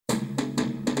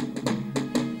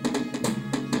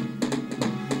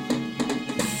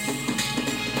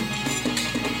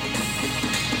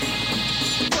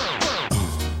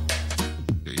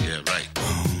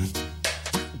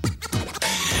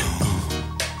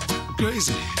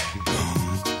crazy.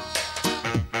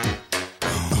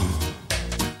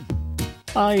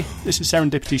 Hi, this is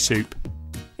Serendipity Soup.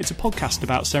 It's a podcast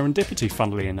about serendipity,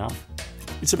 funnily enough.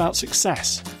 It's about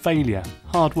success, failure,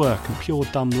 hard work and pure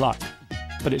dumb luck.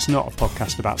 But it's not a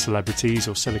podcast about celebrities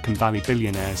or Silicon Valley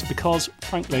billionaires because,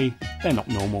 frankly, they're not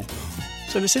normal.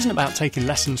 So this isn't about taking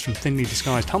lessons from thinly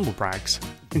disguised humblebrags.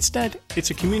 Instead,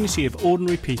 it's a community of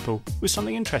ordinary people with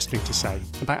something interesting to say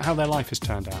about how their life has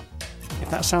turned out. If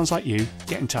that sounds like you,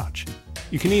 get in touch.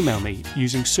 You can email me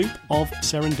using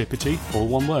soupofserendipity, all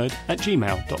one word,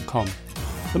 @gmail.com.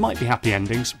 There might be happy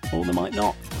endings, or there might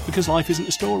not, because life isn't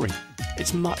a story.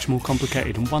 It's much more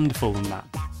complicated and wonderful than that.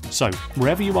 So,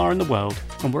 wherever you are in the world,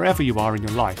 and wherever you are in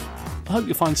your life, I hope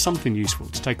you'll find something useful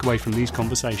to take away from these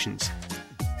conversations.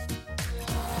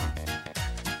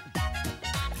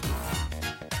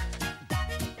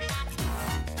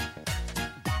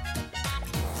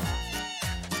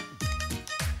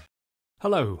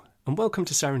 Hello, and welcome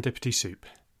to Serendipity Soup,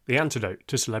 the antidote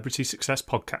to celebrity success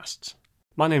podcasts.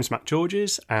 My name's Matt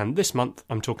Georges, and this month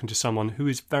I'm talking to someone who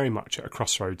is very much at a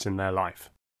crossroads in their life.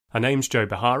 Her name's Jo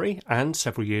Bahari, and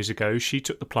several years ago she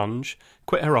took the plunge,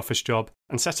 quit her office job,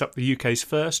 and set up the UK's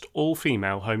first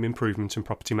all-female home improvement and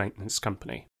property maintenance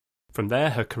company. From there,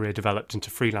 her career developed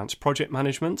into freelance project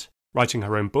management, writing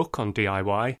her own book on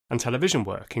DIY, and television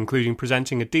work, including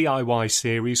presenting a DIY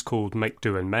series called Make,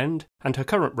 Do and Mend, and her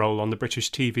current role on the British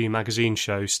TV magazine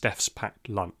show Steph's Packed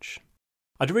Lunch.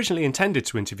 I'd originally intended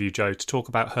to interview Jo to talk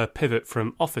about her pivot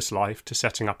from office life to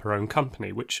setting up her own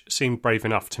company, which seemed brave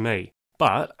enough to me.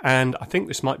 But, and I think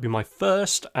this might be my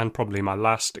first and probably my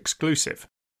last exclusive,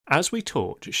 as we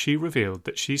talked, she revealed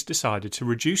that she's decided to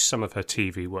reduce some of her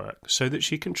TV work so that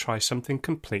she can try something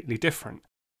completely different,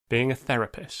 being a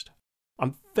therapist.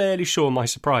 I'm fairly sure my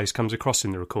surprise comes across in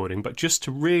the recording, but just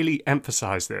to really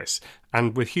emphasise this,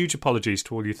 and with huge apologies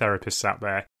to all you therapists out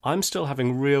there, I'm still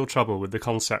having real trouble with the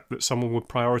concept that someone would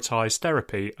prioritise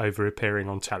therapy over appearing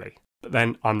on telly. But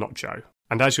then, I'm not Jo,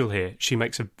 and as you'll hear, she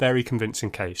makes a very convincing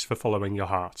case for following your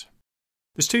heart.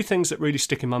 There's two things that really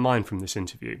stick in my mind from this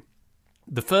interview.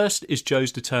 The first is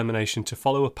Jo's determination to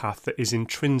follow a path that is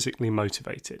intrinsically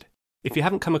motivated. If you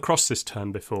haven't come across this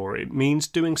term before, it means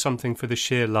doing something for the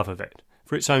sheer love of it,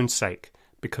 for its own sake,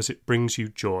 because it brings you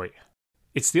joy.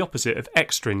 It's the opposite of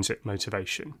extrinsic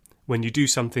motivation, when you do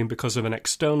something because of an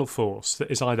external force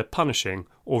that is either punishing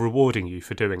or rewarding you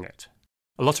for doing it.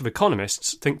 A lot of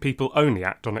economists think people only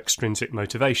act on extrinsic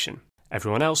motivation.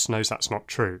 Everyone else knows that's not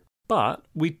true. But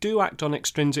we do act on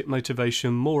extrinsic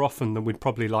motivation more often than we'd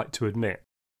probably like to admit.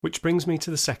 Which brings me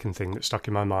to the second thing that stuck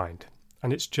in my mind,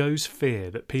 and it's Jo's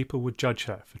fear that people would judge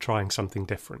her for trying something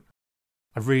different.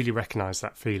 I really recognise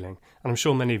that feeling, and I'm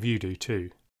sure many of you do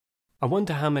too. I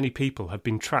wonder how many people have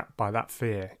been trapped by that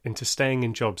fear into staying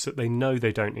in jobs that they know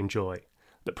they don't enjoy,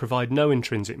 that provide no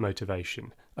intrinsic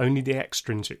motivation, only the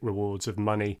extrinsic rewards of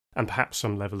money and perhaps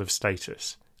some level of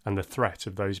status, and the threat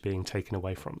of those being taken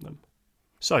away from them.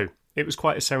 So, it was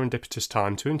quite a serendipitous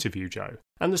time to interview Jo,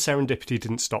 and the serendipity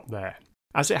didn't stop there.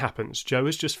 As it happens, Jo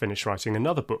has just finished writing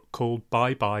another book called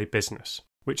Bye Bye Business,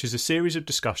 which is a series of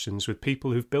discussions with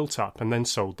people who've built up and then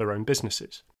sold their own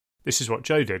businesses. This is what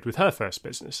Jo did with her first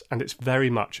business, and it's very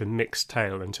much a mixed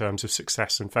tale in terms of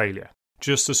success and failure.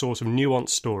 Just the sort of nuanced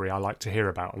story I like to hear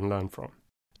about and learn from.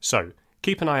 So,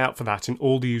 keep an eye out for that in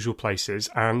all the usual places,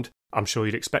 and, I'm sure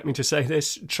you'd expect me to say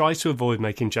this, try to avoid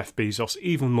making Jeff Bezos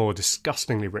even more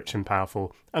disgustingly rich and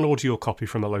powerful, and order your copy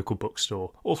from a local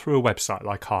bookstore, or through a website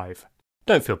like Hive.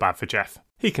 Don't feel bad for Jeff.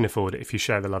 He can afford it if you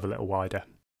share the love a little wider.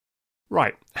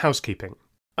 Right, housekeeping.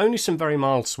 Only some very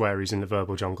mild swearies in the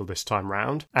verbal jungle this time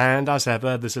round, and as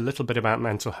ever, there's a little bit about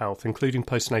mental health, including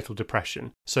postnatal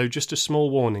depression, so just a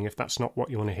small warning if that's not what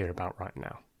you want to hear about right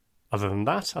now. Other than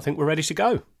that, I think we're ready to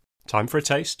go. Time for a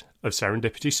taste of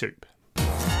Serendipity Soup.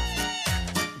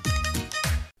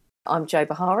 I'm Jo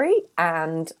Bahari,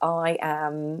 and I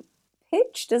am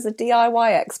pitched as a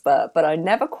DIY expert, but I'm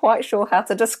never quite sure how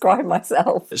to describe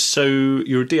myself. So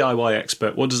you're a DIY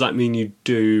expert. What does that mean you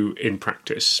do in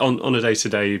practice on a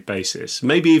day-to-day basis?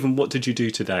 Maybe even what did you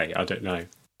do today? I don't know.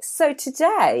 So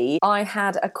today I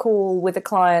had a call with a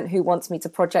client who wants me to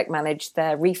project manage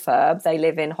their refurb. They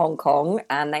live in Hong Kong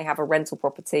and they have a rental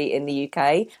property in the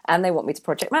UK and they want me to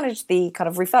project manage the kind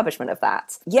of refurbishment of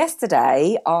that.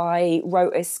 Yesterday I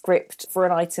wrote a script for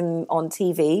an item on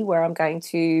TV where I'm going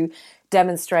to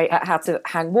demonstrate how to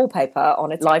hang wallpaper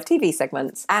on a live TV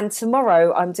segment. And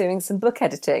tomorrow I'm doing some book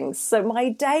editing. So my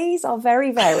days are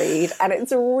very varied and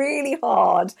it's really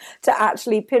hard to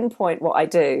actually pinpoint what I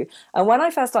do. And when I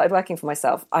first started working for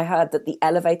myself, I heard that the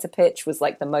elevator pitch was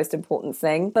like the most important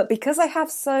thing. But because I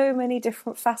have so many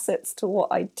different facets to what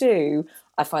I do,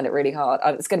 I find it really hard.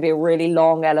 It's going to be a really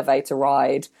long elevator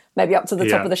ride, maybe up to the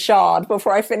top of the Shard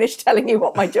before I finish telling you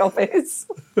what my job is.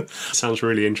 Sounds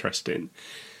really interesting.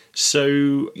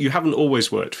 So you haven't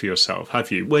always worked for yourself, have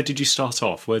you? Where did you start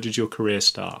off? Where did your career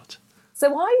start?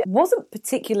 So I wasn't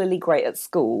particularly great at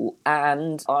school,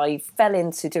 and I fell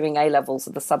into doing A-levels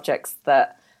of the subjects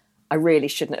that I really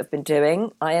shouldn't have been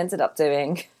doing. I ended up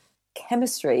doing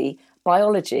chemistry,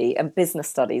 biology and business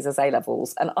studies as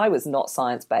A-levels, and I was not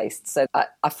science-based, so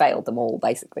I failed them all,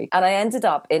 basically. And I ended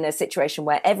up in a situation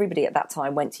where everybody at that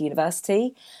time went to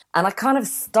university, and I kind of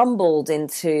stumbled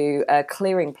into a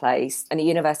clearing place in a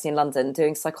university in London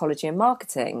doing psychology and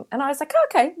marketing. And I was like,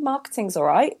 okay, marketing's all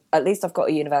right. At least I've got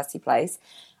a university place.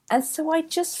 And so I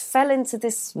just fell into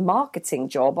this marketing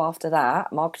job after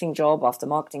that, marketing job after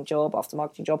marketing job after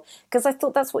marketing job, because I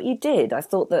thought that's what you did. I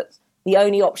thought that the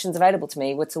only options available to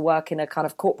me were to work in a kind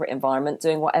of corporate environment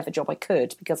doing whatever job I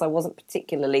could, because I wasn't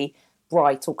particularly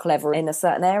bright or clever in a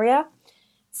certain area.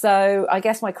 So I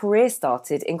guess my career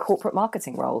started in corporate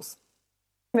marketing roles.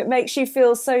 It makes you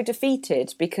feel so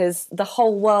defeated because the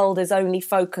whole world is only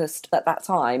focused at that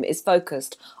time, is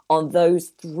focused on those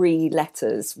 3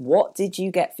 letters. What did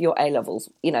you get for your A-levels?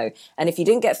 You know, and if you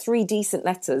didn't get 3 decent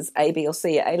letters, A, B or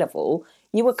C at A-level,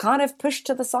 you were kind of pushed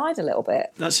to the side a little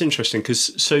bit. That's interesting,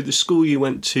 because so the school you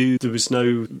went to, there was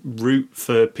no route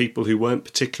for people who weren't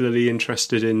particularly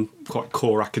interested in quite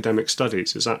core academic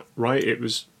studies. Is that right?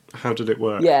 How did it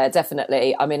work? Yeah,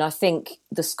 definitely. I mean, I think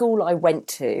the school I went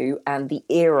to and the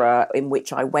era in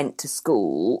which I went to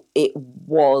school, it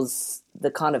was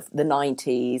the kind of the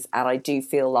 90s. And I do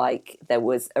feel like there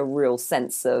was a real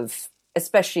sense of,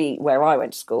 especially where I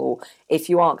went to school, if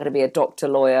you aren't going to be a doctor,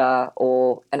 lawyer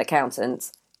or an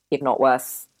accountant, you're not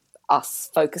worth us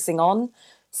focusing on.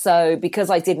 So because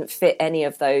I didn't fit any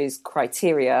of those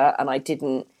criteria and I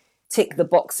didn't tick the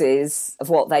boxes of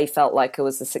what they felt like I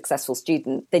was a successful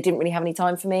student, they didn't really have any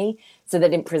time for me. So they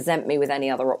didn't present me with any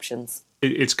other options.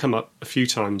 It's come up a few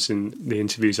times in the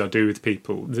interviews I do with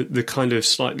people, the kind of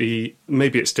slightly,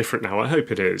 maybe it's different now, I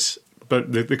hope it is,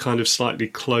 but the kind of slightly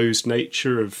closed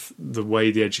nature of the way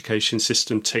the education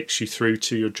system takes you through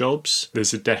to your jobs.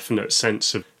 There's a definite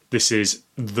sense of this is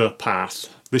the path.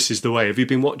 This is the way. Have you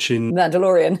been watching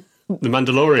Mandalorian? The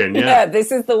Mandalorian, yeah. Yeah,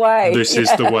 this is the way. This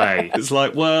is the way. It's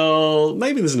like, well,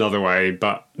 maybe there's another way,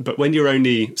 but when you're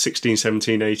only 16,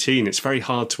 17, 18, it's very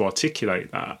hard to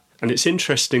articulate that. And it's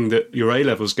interesting that your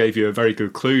A-levels gave you a very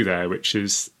good clue there, which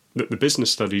is that the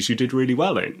business studies you did really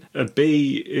well in. A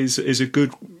B is a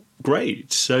good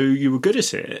grade, so you were good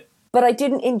at it. But I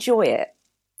didn't enjoy it.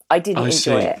 I didn't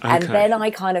enjoy it. Okay. And then I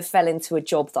kind of fell into a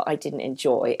job that I didn't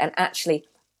enjoy. And actually,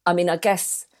 I mean, I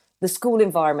guess the school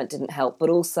environment didn't help,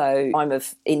 but also I'm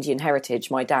of Indian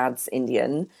heritage. My dad's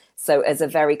Indian. So as a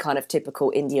very kind of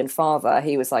typical Indian father,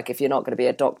 he was like, if you're not going to be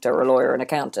a doctor, a lawyer, an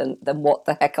accountant, then what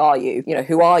the heck are you? You know,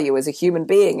 who are you as a human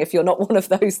being if you're not one of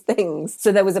those things?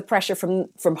 So there was a pressure from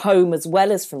home as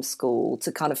well as from school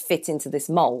to kind of fit into this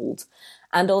mould.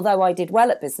 And although I did well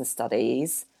at business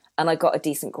studies and I got a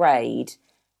decent grade,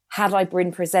 had I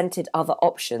been presented other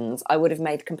options, I would have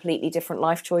made completely different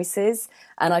life choices.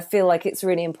 And I feel like it's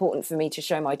really important for me to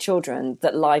show my children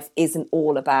that life isn't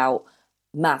all about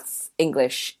maths,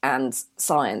 English and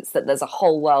science, that there's a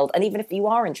whole world. And even if you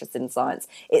are interested in science,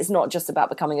 it's not just about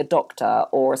becoming a doctor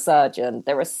or a surgeon.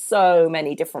 There are so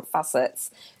many different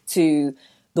facets to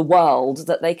the world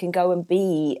that they can go and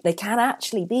be. They can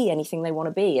actually be anything they want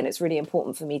to be. And it's really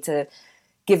important for me to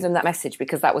give them that message,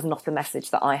 because that was not the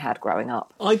message that I had growing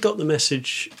up. I got the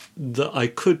message that I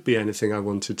could be anything I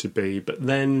wanted to be, but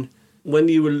then when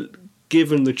you were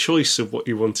given the choice of what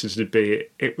you wanted to be,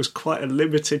 it was quite a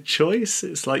limited choice.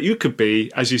 It's like you could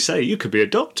be, as you say, you could be a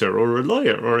doctor or a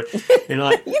lawyer, or you're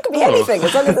like, you could be anything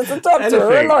as long as it's a doctor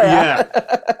or a lawyer.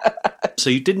 Yeah. So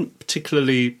you didn't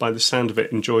particularly, by the sound of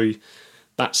it, enjoy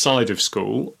that side of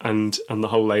school and the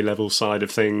whole A-level side of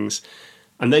things.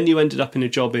 And then you ended up in a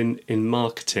job in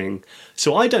marketing.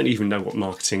 So I don't even know what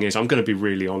marketing is. I'm going to be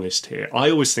really honest here.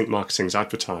 I always think marketing is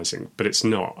advertising, but it's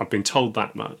not. I've been told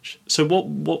that much. So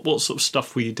what sort of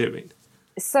stuff were you doing?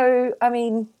 So, I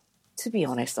mean, to be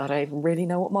honest, I don't even really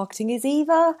know what marketing is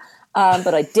either.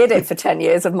 But I did it for 10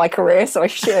 years of my career, so I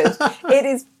should. It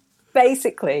is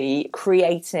basically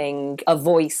creating a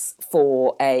voice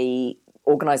for a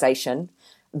organisation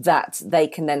that they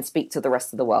can then speak to the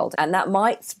rest of the world. And that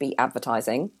might be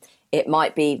advertising. It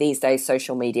might be these days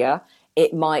social media.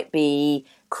 It might be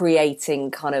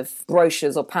creating kind of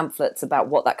brochures or pamphlets about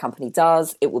what that company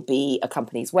does. It would be a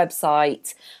company's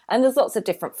website. And there's lots of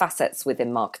different facets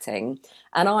within marketing.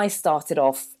 And I started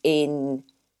off in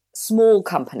small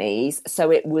companies,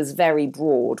 so it was very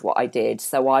broad what I did.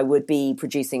 So I would be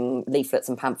producing leaflets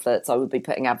and pamphlets. I would be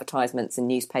putting advertisements in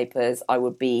newspapers. I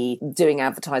would be doing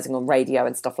advertising on radio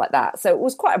and stuff like that. So it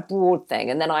was quite a broad thing.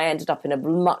 And then I ended up in a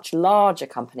much larger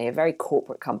company, a very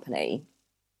corporate company.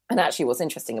 And actually what's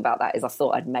interesting about that is I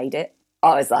thought I'd made it.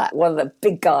 I was like, one of the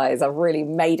big guys, I really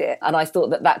made it. And I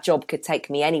thought that that job could take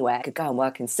me anywhere. I could go and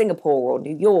work in Singapore or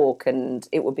New York and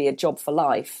it would be a job for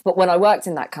life. But when I worked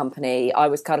in that company, I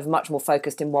was kind of much more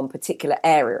focused in one particular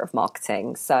area of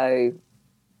marketing. So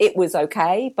it was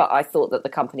okay, but I thought that the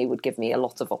company would give me a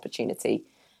lot of opportunity.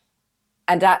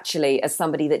 And actually, as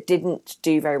somebody that didn't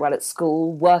do very well at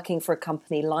school, working for a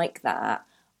company like that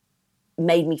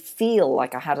made me feel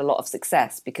like I had a lot of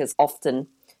success, because often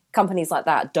companies like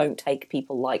that don't take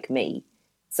people like me.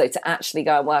 So to actually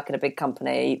go and work in a big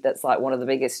company that's like one of the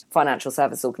biggest financial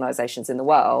service organisations in the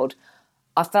world,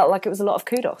 I felt like it was a lot of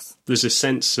kudos. There's a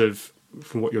sense of,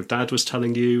 from what your dad was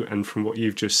telling you and from what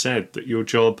you've just said, that your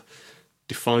job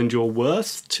defined your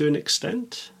worth to an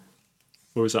extent?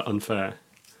 Or is that unfair?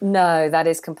 No, that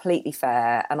is completely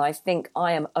fair. And I think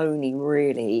I am only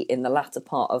really in the latter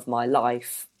part of my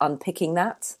life unpicking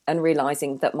that and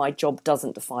realising that my job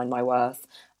doesn't define my worth.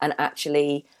 And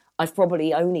actually, I've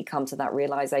probably only come to that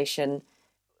realisation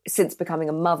since becoming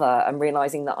a mother and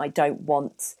realising that I don't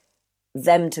want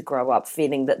them to grow up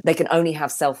feeling that they can only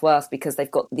have self-worth because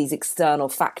they've got these external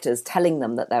factors telling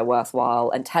them that they're worthwhile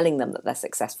and telling them that they're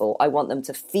successful. I want them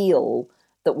to feel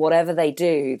that whatever they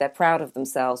do, they're proud of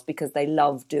themselves because they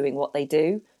love doing what they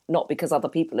do, not because other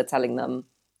people are telling them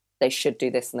they should do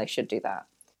this and they should do that.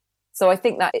 So I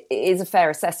think that is a fair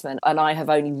assessment, and I have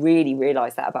only really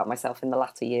realised that about myself in the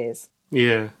latter years.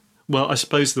 Yeah. Well, I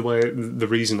suppose the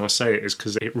reason I say it is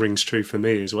because it rings true for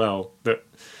me as well, that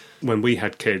when we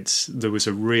had kids, there was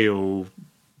a real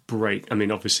break. I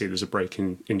mean, obviously there's a break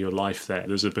in your life there.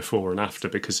 There's a before and after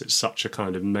because it's such a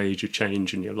kind of major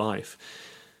change in your life.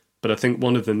 But I think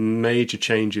one of the major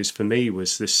changes for me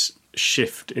was this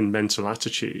shift in mental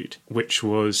attitude, which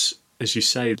was, as you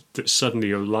say, that suddenly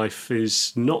your life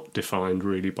is not defined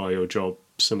really by your job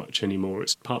so much anymore.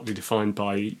 It's partly defined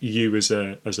by you as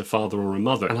a father or a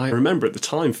mother. And I remember at the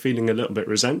time feeling a little bit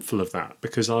resentful of that,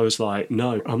 because I was like,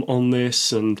 no, I'm on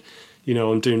this and, you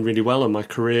know, I'm doing really well in my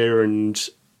career and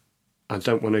I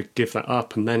don't want to give that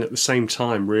up. And then at the same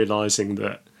time realising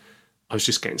that I was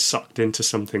just getting sucked into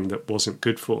something that wasn't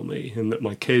good for me and that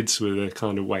my kids were the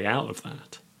kind of way out of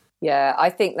that. Yeah, I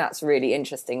think that's really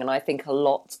interesting. And I think a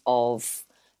lot of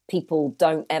people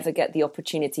don't ever get the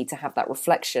opportunity to have that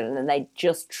reflection, and they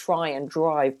just try and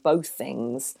drive both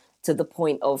things to the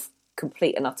point of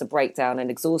complete and utter breakdown and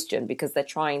exhaustion because they're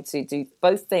trying to do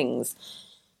both things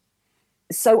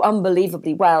so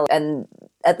unbelievably well and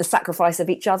at the sacrifice of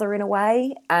each other in a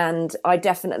way. And I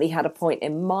definitely had a point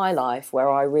in my life where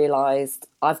I realised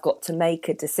I've got to make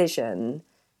a decision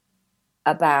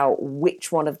about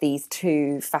which one of these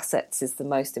two facets is the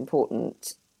most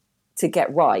important to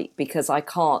get right, because I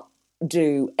can't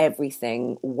do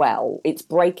everything well. It's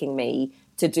breaking me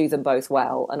to do them both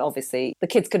well. And obviously the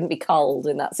kids couldn't be culled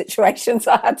in that situation,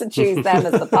 so I had to choose them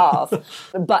as the path.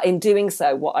 But in doing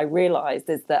so, what I realised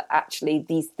is that actually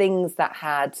these things that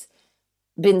had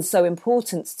been so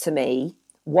important to me,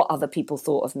 what other people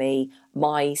thought of me,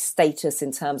 my status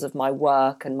in terms of my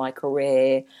work and my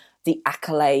career, the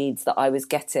accolades that I was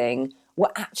getting,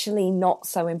 were actually not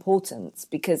so important,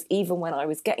 because even when I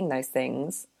was getting those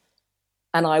things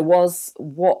and I was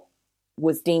what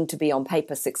was deemed to be on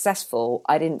paper successful,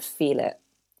 I didn't feel it.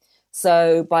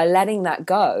 So by letting that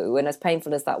go, and as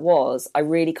painful as that was, I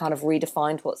really kind of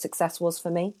redefined what success was for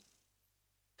me.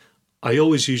 I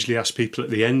always usually ask people at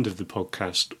the end of the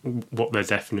podcast what their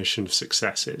definition of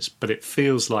success is, but it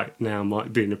feels like now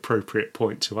might be an appropriate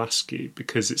point to ask you,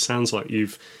 because it sounds like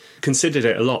you've considered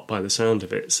it a lot by the sound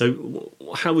of it. So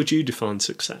how would you define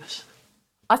success?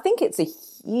 I think it's a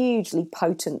hugely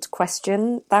potent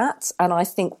question, that. And I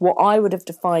think what I would have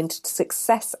defined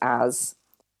success as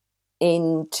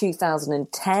in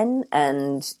 2010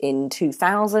 and in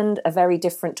 2000 are very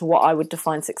different to what I would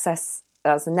define success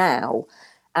as now.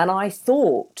 And I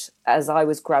thought, as I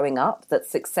was growing up, that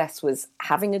success was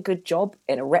having a good job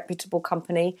in a reputable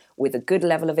company with a good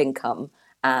level of income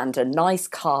and a nice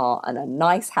car and a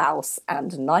nice house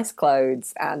and nice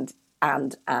clothes and.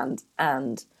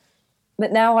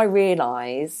 But now I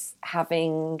realise,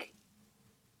 having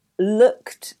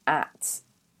looked at,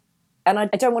 and I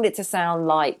don't want it to sound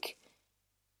like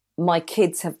my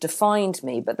kids have defined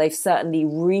me, but they've certainly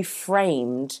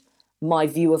reframed my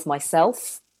view of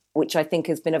myself, which I think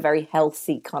has been a very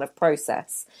healthy kind of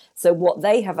process. So what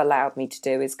they have allowed me to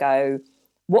do is go,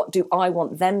 what do I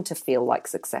want them to feel like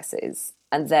success is?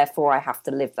 And therefore I have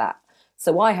to live that.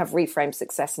 So I have reframed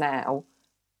success now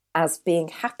as being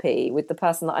happy with the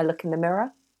person that I look in the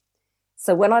mirror.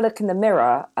 So when I look in the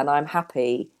mirror and I'm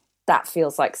happy, that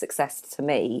feels like success to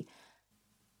me.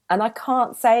 And I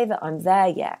can't say that I'm there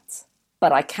yet,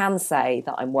 but I can say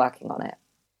that I'm working on it.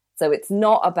 So it's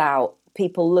not about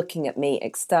people looking at me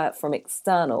from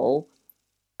external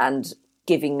and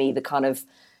giving me the kind of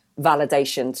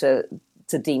validation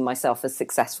to deem myself as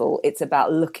successful. It's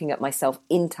about looking at myself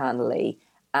internally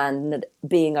and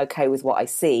being okay with what I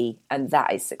see. And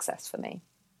that is success for me.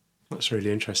 That's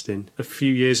really interesting. A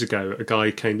few years ago, a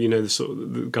guy came, the sort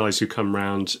of the guys who come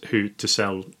round to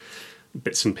sell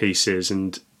bits and pieces,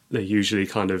 and they're usually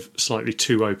kind of slightly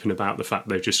too open about the fact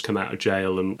they've just come out of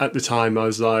jail. And at the time I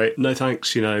was like, no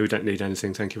thanks, we don't need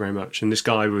anything, thank you very much. And this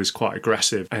guy was quite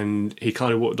aggressive, and he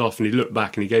kind of walked off and he looked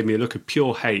back and he gave me a look of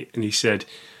pure hate, and he said,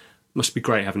 must be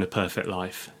great having a perfect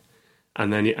life.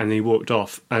 And then he walked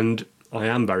off, and I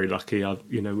am very lucky.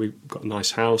 We've got a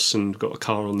nice house and got a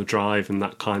car on the drive and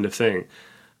that kind of thing.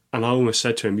 And I almost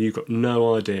said to him, you've got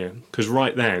no idea. Because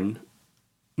right then,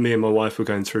 me and my wife were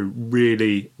going through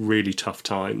really, really tough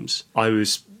times. I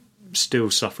was still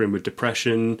suffering with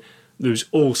depression. There was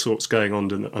all sorts going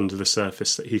on under the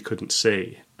surface that he couldn't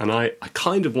see. And I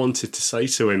kind of wanted to say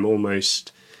to him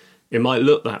almost, it might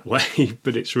look that way,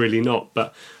 but it's really not.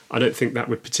 But I don't think that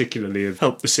would particularly have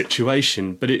helped the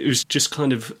situation. But it was just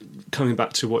kind of coming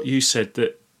back to what you said,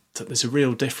 that there's a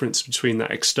real difference between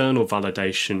that external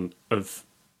validation of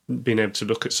being able to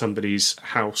look at somebody's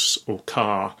house or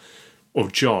car or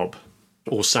job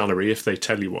or salary, if they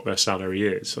tell you what their salary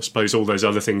is. I suppose all those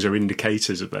other things are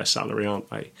indicators of their salary, aren't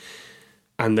they?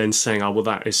 And then saying, oh, well,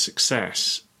 that is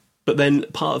success. But then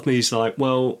part of me is like,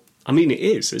 well, I mean, it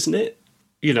is, isn't it?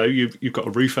 You've got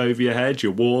a roof over your head,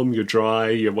 you're warm, you're dry,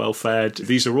 you're well fed.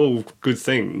 These are all good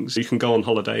things. You can go on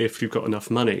holiday if you've got enough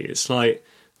money. It's like,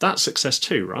 that's success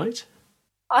too, right?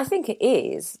 I think it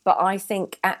is, but I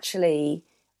think actually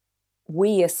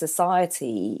we as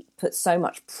society put so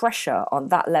much pressure on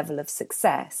that level of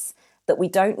success that we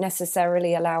don't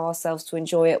necessarily allow ourselves to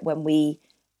enjoy it when we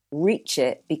reach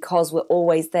it, because we're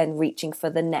always then reaching for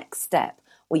the next step.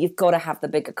 Well, you've got to have the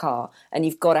bigger car and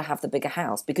you've got to have the bigger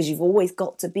house because you've always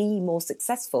got to be more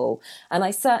successful. And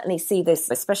I certainly see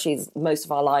this, especially as most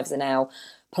of our lives are now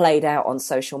played out on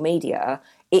social media.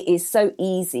 It is so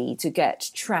easy to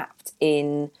get trapped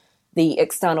in the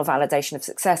external validation of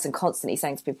success and constantly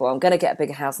saying to people, I'm going to get a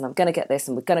bigger house and I'm going to get this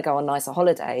and we're going to go on nicer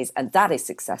holidays. And that is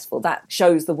successful. That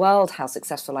shows the world how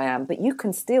successful I am. But you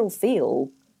can still feel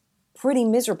pretty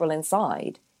miserable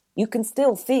inside. You can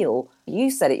still feel,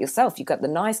 you said it yourself, you've got the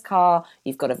nice car,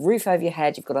 you've got a roof over your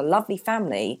head, you've got a lovely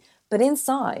family, but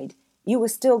inside you were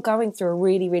still going through a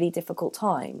really, really difficult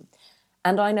time.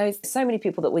 And I know so many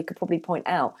people that we could probably point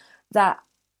out that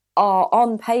are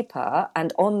on paper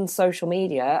and on social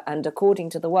media and according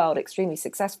to the world extremely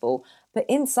successful, but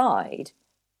inside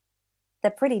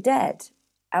they're pretty dead.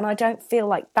 And I don't feel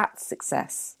like that's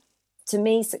success. To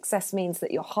me, success means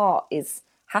that your heart is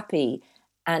happy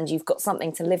and you've got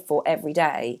something to live for every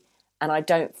day. And I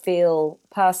don't feel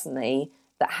personally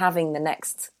that having the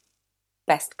next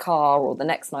best car or the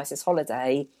next nicest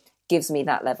holiday gives me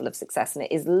that level of success. And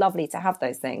it is lovely to have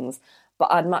those things,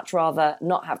 but I'd much rather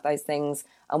not have those things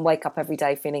and wake up every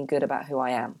day feeling good about who I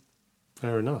am.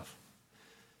 Fair enough.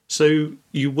 So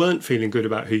you weren't feeling good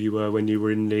about who you were when you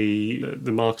were in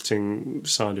the marketing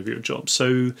side of your job.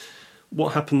 So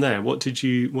what happened there? What did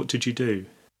you do?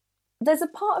 There's a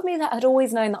part of me that had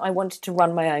always known that I wanted to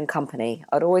run my own company.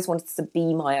 I'd always wanted to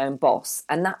be my own boss.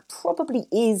 And that probably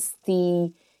is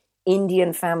the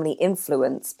Indian family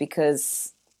influence,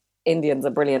 because Indians are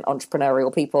brilliant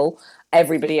entrepreneurial people.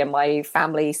 Everybody in my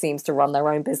family seems to run their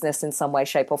own business in some way,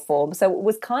 shape or form. So it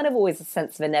was kind of always a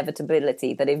sense of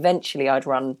inevitability that eventually I'd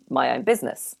run my own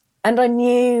business. And I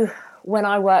knew when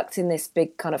I worked in this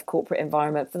big kind of corporate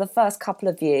environment for the first couple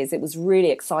of years, it was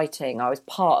really exciting. I was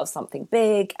part of something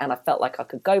big and I felt like I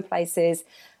could go places.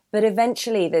 But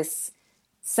eventually this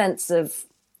sense of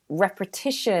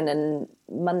repetition and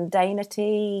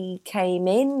mundanity came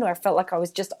in, where I felt like I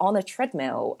was just on a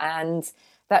treadmill, and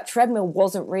that treadmill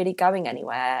wasn't really going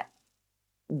anywhere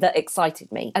that excited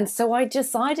me. And so I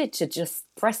decided to just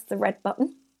press the red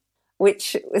button,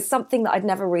 which is something that I'd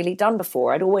never really done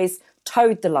before. I'd always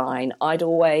towed the line. I'd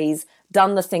always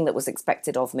done the thing that was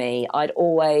expected of me. I'd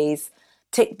always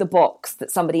ticked the box that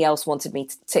somebody else wanted me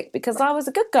to tick because I was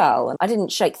a good girl and I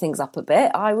didn't shake things up a bit.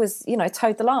 I was,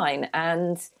 towed the line.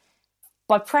 And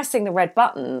by pressing the red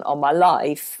button on my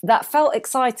life, that felt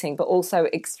exciting, but also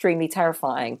extremely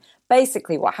terrifying.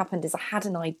 Basically, what happened is I had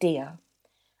an idea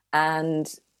and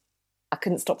I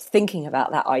couldn't stop thinking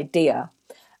about that idea.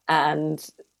 And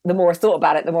the more I thought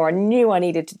about it, the more I knew I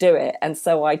needed to do it. And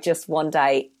so I just one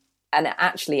day, and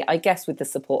actually, I guess with the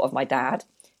support of my dad,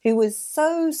 who was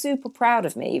so super proud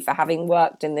of me for having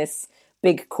worked in this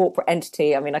big corporate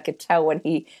entity. I mean, I could tell when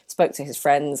he spoke to his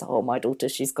friends, oh, my daughter,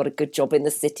 she's got a good job in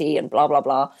the city and blah, blah,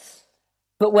 blah.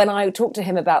 But when I talked to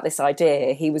him about this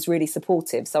idea, he was really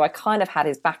supportive. So I kind of had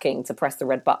his backing to press the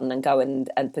red button and go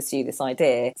and pursue this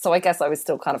idea. So I guess I was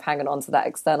still kind of hanging on to that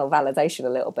external validation a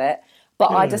little bit. But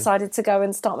I decided to go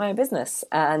and start my own business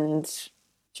and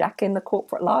jack in the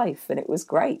corporate life. And it was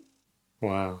great.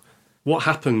 Wow. What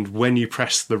happened when you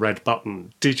pressed the red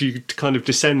button? Did you kind of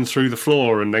descend through the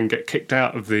floor and then get kicked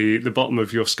out of the bottom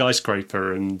of your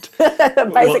skyscraper? And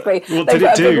basically, what they did put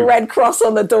it a do? big red cross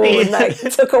on the door and they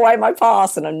took away my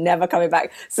pass and I'm never coming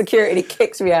back. Security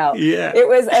kicked me out. Yeah. It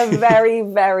was a very,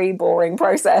 very boring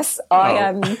process.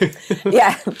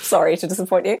 Sorry to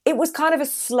disappoint you. It was kind of a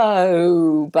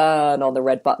slow burn on the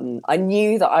red button. I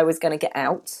knew that I was going to get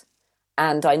out.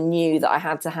 And I knew that I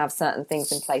had to have certain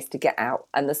things in place to get out.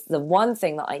 And the one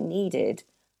thing that I needed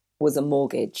was a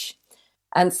mortgage.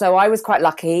 And so I was quite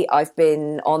lucky. I've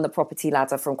been on the property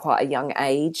ladder from quite a young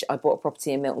age. I bought a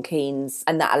property in Milton Keynes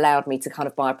and that allowed me to kind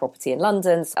of buy a property in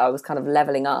London. So I was kind of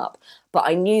leveling up. But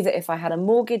I knew that if I had a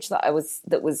mortgage that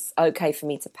was okay for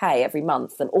me to pay every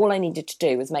month, then all I needed to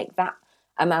do was make that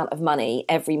amount of money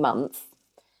every month.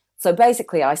 So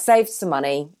basically I saved some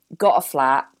money, got a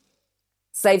flat,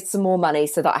 saved some more money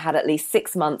so that I had at least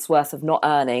 6 months worth of not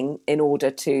earning in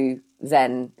order to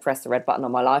then press the red button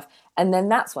on my life. And then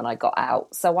that's when I got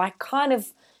out. So I kind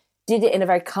of did it in a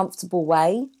very comfortable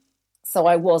way. So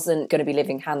I wasn't going to be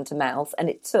living hand to mouth. And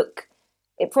it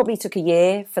probably took a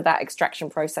year for that extraction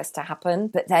process to happen.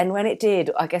 But then when it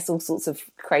did, I guess all sorts of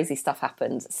crazy stuff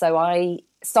happened. So I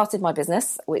started my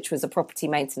business, which was a property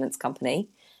maintenance company.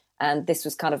 And this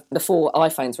was kind of before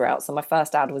iPhones were out. So my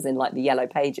first ad was in like the Yellow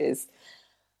Pages.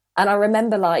 And I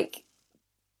remember like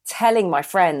telling my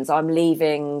friends I'm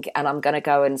leaving and I'm going to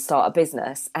go and start a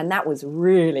business. And that was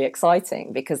really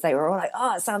exciting because they were all like,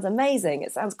 oh, it sounds amazing.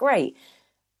 It sounds great.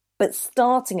 But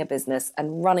starting a business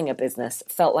and running a business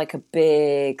felt like a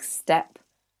big step.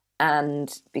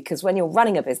 And because when you're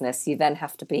running a business, you then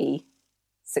have to be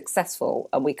successful.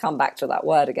 And we come back to that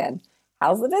word again.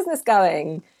 How's the business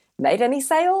going? Made any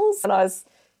sales? And I was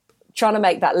trying to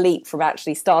make that leap from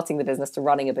actually starting the business to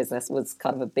running a business was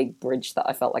kind of a big bridge that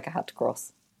I felt like I had to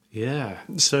cross. Yeah.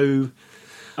 So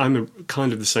I'm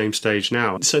kind of the same stage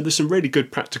now. So there's some really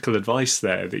good practical advice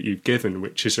there that you've given,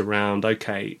 which is around,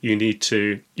 okay, you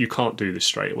can't do this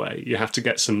straight away. You have to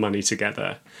get some money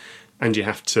together and you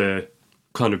have to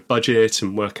kind of budget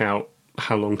and work out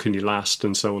how long can you last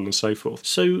and so on and so forth.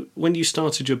 So when you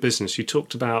started your business, you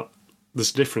talked about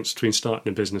there's a difference between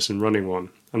starting a business and running one.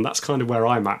 And that's kind of where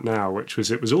I'm at now, it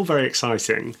was all very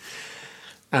exciting.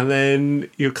 And then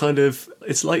you're kind of,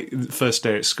 it's like the first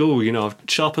day at school, I've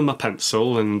sharpened my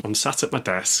pencil and I'm sat at my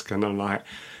desk and I'm like,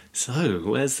 so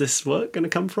where's this work going to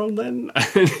come from then?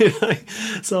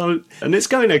 And it's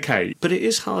going okay, but it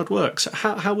is hard work. So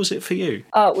how was it for you?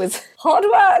 Oh, it was hard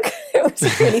work. It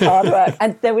was really hard work.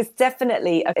 And there was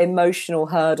definitely an emotional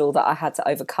hurdle that I had to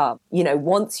overcome.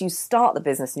 Once you start the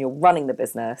business and you're running the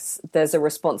business, there's a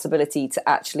responsibility to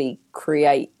actually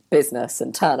create business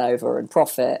and turnover and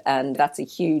profit. And that's a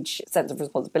huge sense of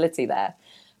responsibility there.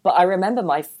 But I remember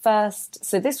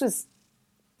so this was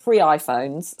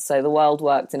pre-iPhones, so the world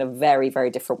worked in a very,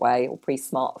 very different way, or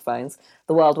pre-smartphones.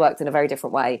 The world worked in a very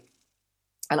different way.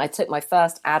 And I took my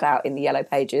first ad out in the Yellow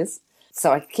Pages.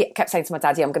 So I kept saying to my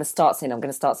dad, I'm going to start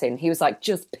soon. He was like,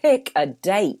 just pick a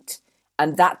date.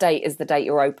 And that date is the date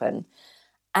you're open.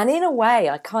 And in a way,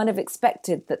 I kind of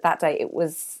expected that date, it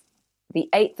was the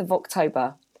 8th of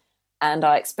October. And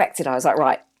I was like,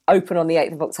 right, open on the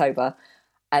 8th of October.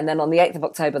 And then on the 8th of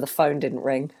October, the phone didn't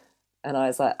ring. And I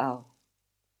was like, oh.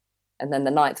 And then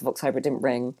the 9th of October it didn't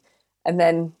ring. And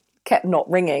then kept not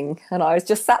ringing. And I was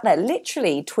just sat there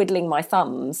literally twiddling my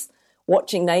thumbs,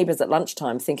 watching Neighbours at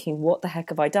lunchtime, thinking, what the heck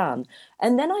have I done?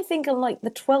 And then I think on like the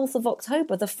 12th of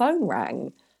October, the phone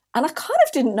rang. And I kind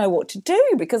of didn't know what to do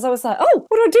because I was like, oh,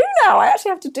 what do I do now? I actually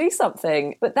have to do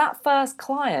something. But that first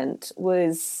client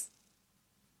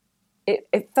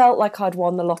it felt like I'd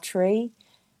won the lottery.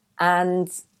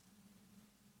 And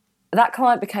that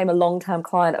client became a long-term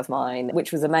client of mine,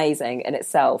 which was amazing in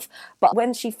itself. But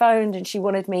when she phoned and she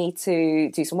wanted me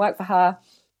to do some work for her,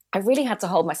 I really had to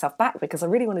hold myself back because I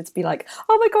really wanted to be like,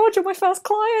 oh my God, you're my first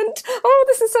client. Oh,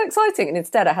 this is so exciting. And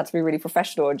instead I had to be really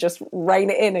professional and just rein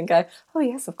it in and go, oh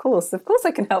yes, of course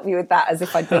I can help you with that, as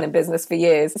if I'd been in business for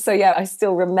years. So yeah, I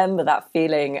still remember that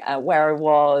feeling where I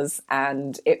was,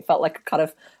 and it felt like a kind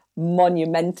of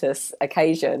monumentous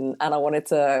occasion, and I wanted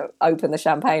to open the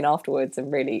champagne afterwards,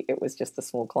 and really it was just a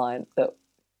small client that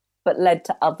but led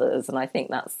to others. And I think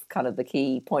that's kind of the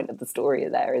key point of the story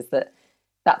there, is that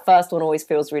first one always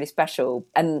feels really special,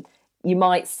 and you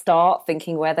might start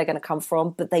thinking where they're going to come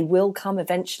from, but they will come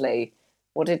eventually.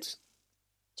 What did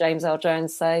James L.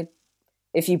 Jones say?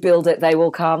 If you build it, they will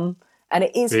come. And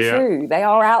it is true. They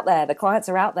are out there. The clients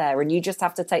are out there, and you just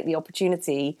have to take the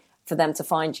opportunity for them to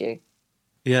find you.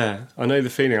 Yeah, I know the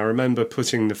feeling. I remember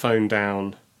putting the phone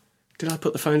down. Did I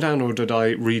put the phone down, or did I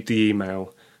read the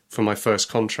email for my first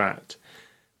contract?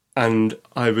 And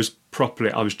I was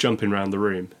jumping around the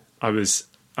room. I was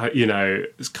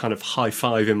kind of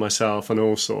high-fiving myself and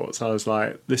all sorts. I was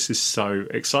like, this is so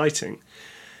exciting.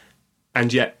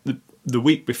 And yet the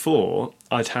week before,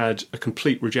 I'd had a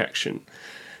complete rejection.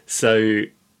 So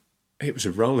it was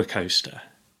a roller coaster.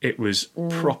 It was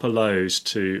proper lows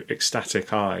to ecstatic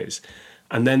highs.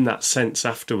 And then that sense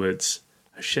afterwards,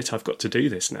 oh shit, I've got to do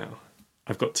this now.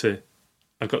 I've got to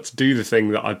do the thing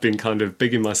that I've been kind of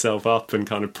bigging myself up and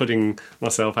kind of putting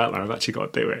myself out there. I've actually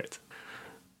got to do it.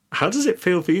 How does it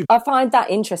feel for you? I find that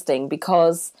interesting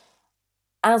because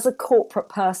as a corporate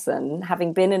person,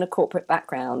 having been in a corporate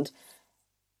background,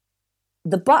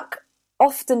 the buck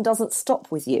often doesn't stop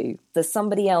with you. There's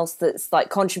somebody else that's like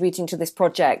contributing to this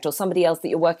project, or somebody else that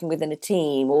you're working with in a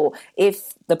team, or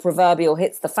if the proverbial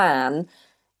hits the fan,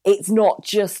 it's not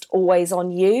just always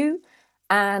on you.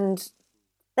 And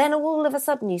then all of a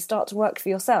sudden you start to work for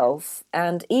yourself.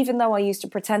 And even though I used to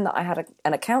pretend that I had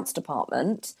an accounts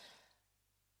department,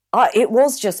 it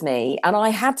was just me, and I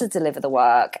had to deliver the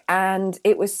work, and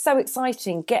it was so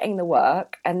exciting getting the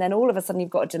work, and then all of a sudden you've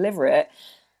got to deliver it,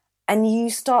 and you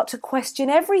start to question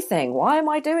everything. Why am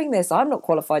I doing this? I'm not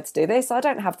qualified to do this. I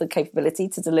don't have the capability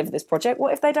to deliver this project.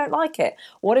 What if they don't like it?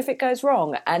 What if it goes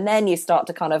wrong? And then you start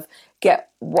to kind of get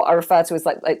what I refer to as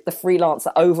like the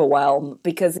freelancer overwhelm,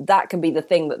 because that can be the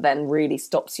thing that then really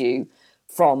stops you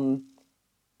from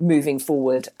moving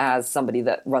forward as somebody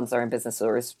that runs their own business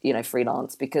or is,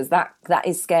 freelance, because that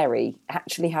is scary.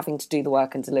 Actually having to do the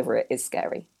work and deliver it is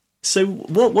scary. So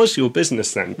what was your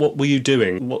business then? What were you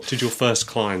doing? What did your first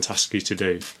client ask you to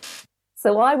do?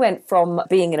 So I went from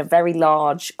being in a very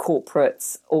large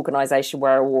corporate organisation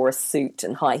where I wore a suit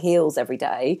and high heels every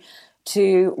day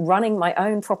to running my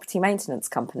own property maintenance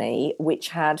company, which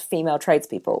had female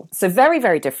tradespeople. So very,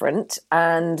 very different.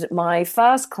 And my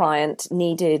first client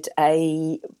needed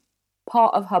a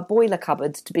part of her boiler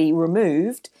cupboard to be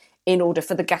removed in order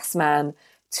for the gas man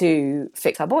to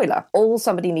fix her boiler. All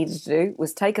somebody needed to do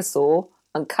was take a saw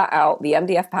and cut out the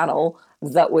MDF panel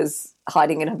that was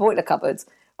hiding in her boiler cupboard.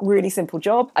 Really simple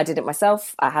job. I did it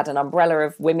myself. I had an umbrella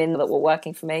of women that were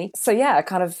working for me. So yeah, I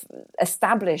kind of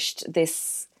established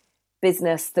this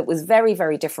business that was very,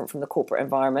 very different from the corporate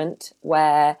environment,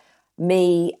 where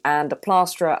me and a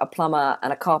plasterer, a plumber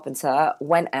and a carpenter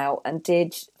went out and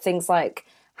did things like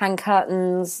hang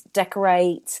curtains,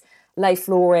 decorate, lay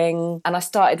flooring. And I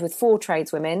started with 4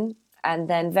 tradeswomen. And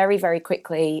then very, very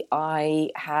quickly, I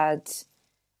had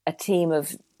a team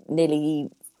of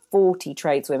nearly 40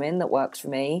 tradeswomen that worked for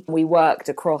me. We worked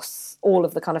across all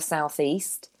of the kind of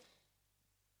southeast.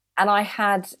 And I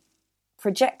had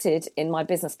projected in my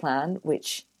business plan,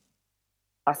 which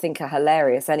I think are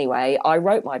hilarious anyway. I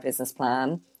wrote my business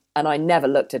plan and I never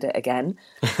looked at it again.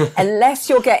 Unless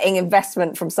you're getting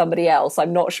investment from somebody else,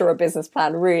 I'm not sure a business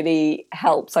plan really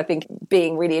helps. I think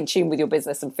being really in tune with your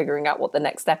business and figuring out what the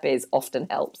next step is often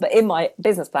helps. But in my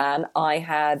business plan, I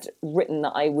had written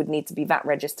that I would need to be VAT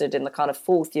registered in the kind of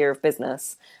 4th year of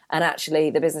business. And actually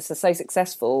the business was so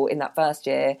successful in that first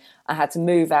year, I had to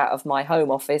move out of my home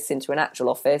office into an actual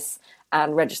office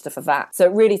and register for VAT. So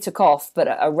it really took off, but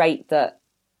at a rate that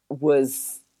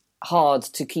was hard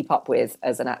to keep up with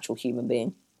as an actual human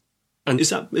being. And is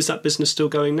that business still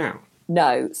going now?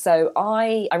 No. So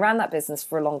I ran that business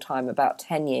for a long time, about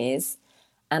 10 years.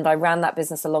 And I ran that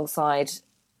business alongside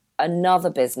another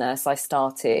business I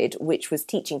started, which was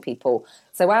teaching people.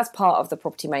 So as part of the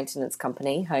property maintenance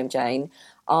company, Home Jane,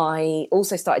 I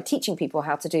also started teaching people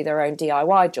how to do their own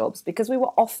DIY jobs, because we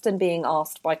were often being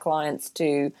asked by clients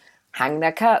to hang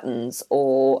their curtains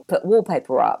or put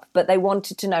wallpaper up, but they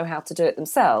wanted to know how to do it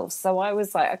themselves. So I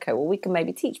was like, okay, well, we can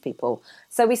maybe teach people.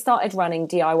 So we started running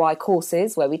DIY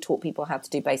courses where we taught people how to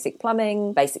do basic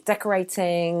plumbing, basic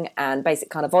decorating, and basic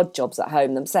kind of odd jobs at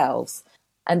home themselves.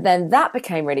 And then that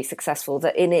became really successful,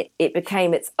 that in it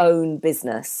became its own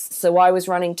business. So I was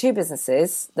running two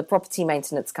businesses, the property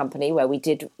maintenance company where we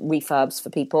did refurbs for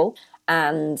people,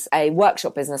 and a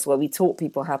workshop business where we taught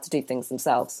people how to do things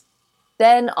themselves.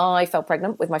 Then I fell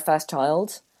pregnant with my first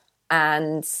child,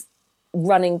 and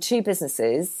running two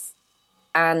businesses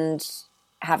and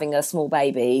having a small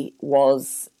baby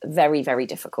was very, very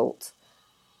difficult.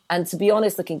 And to be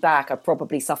honest, looking back, I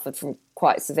probably suffered from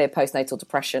quite severe postnatal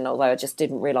depression, although I just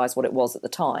didn't realise what it was at the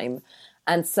time.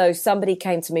 And so somebody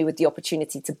came to me with the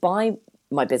opportunity to buy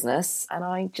my business, and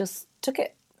I just took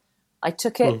it. I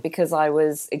took it because I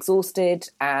was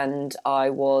exhausted and I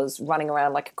was running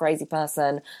around like a crazy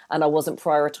person and I wasn't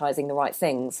prioritising the right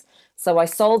things. So I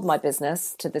sold my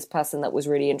business to this person that was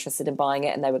really interested in buying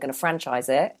it, and they were going to franchise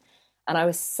it. And I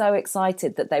was so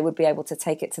excited that they would be able to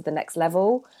take it to the next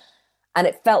level. And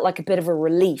it felt like a bit of a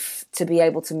relief to be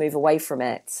able to move away from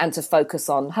it and to focus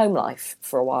on home life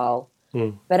for a while.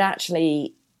 But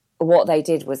actually, what they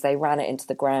did was they ran it into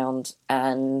the ground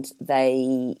and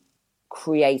they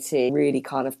created really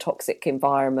kind of toxic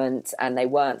environment, and they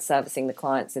weren't servicing the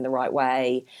clients in the right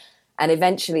way. And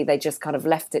eventually they just kind of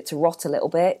left it to rot a little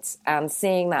bit. And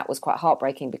seeing that was quite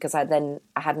heartbreaking because I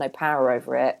had no power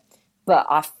over it. But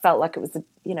I felt like it was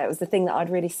the thing that I'd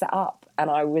really set up. And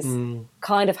I was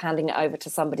kind of handing it over to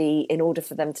somebody in order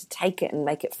for them to take it and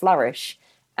make it flourish.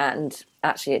 And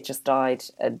actually it just died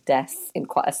a death in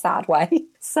quite a sad way.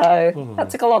 So that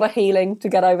took a lot of healing to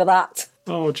get over that.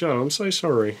 Oh, Jo, I'm so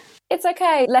sorry. It's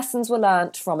okay. Lessons were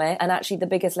learnt from it. And actually the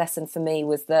biggest lesson for me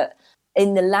was that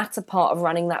in the latter part of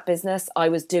running that business, I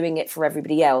was doing it for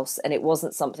everybody else. And it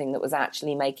wasn't something that was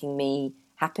actually making me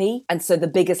happy. And so the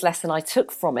biggest lesson I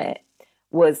took from it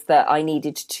was that I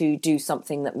needed to do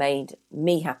something that made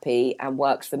me happy and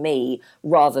worked for me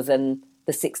rather than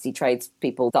the 60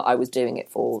 tradespeople that I was doing it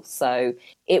for. So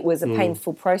it was a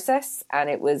painful process and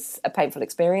it was a painful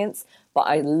experience, but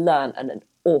I learned an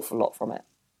awful lot from it.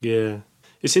 Yeah.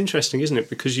 It's interesting, isn't it?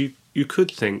 Because you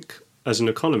could think, as an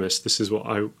economist, this is what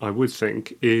I would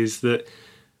think, is that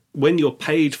when you're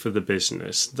paid for the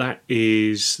business, that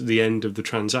is the end of the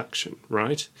transaction,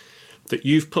 right? That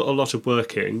you've put a lot of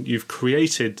work in, you've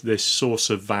created this source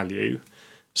of value,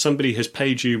 somebody has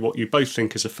paid you what you both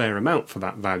think is a fair amount for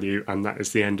that value, and that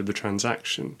is the end of the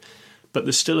transaction. But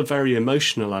there's still a very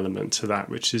emotional element to that,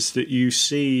 which is that you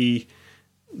see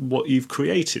what you've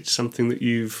created, something that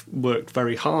you've worked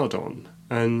very hard on.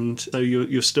 And so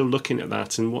you're still looking at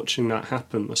that, and watching that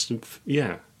happen must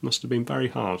have been very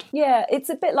hard. Yeah, it's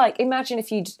a bit like, imagine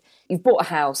if you've bought a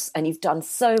house and you've done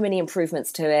so many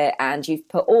improvements to it and you've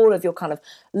put all of your kind of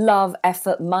love,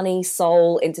 effort, money,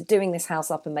 soul into doing this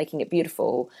house up and making it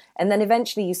beautiful. And then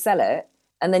eventually you sell it,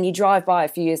 and then you drive by a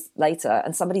few years later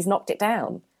and somebody's knocked it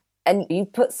down. And you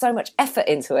put so much effort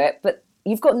into it, but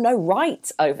you've got no right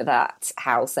over that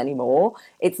house anymore.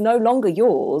 It's no longer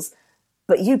yours,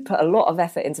 but you put a lot of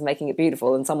effort into making it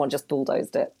beautiful and someone just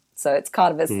bulldozed it. So it's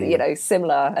kind of a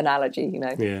similar analogy,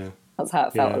 Yeah. That's how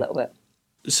it felt a little bit.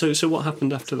 So what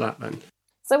happened after that then?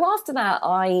 So after that,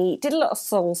 I did a lot of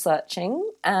soul searching,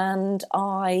 and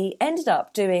I ended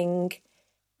up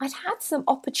I'd had some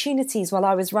opportunities while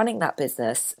I was running that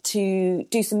business to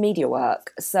do some media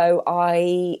work. So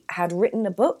I had written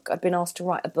a book. I'd been asked to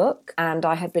write a book, and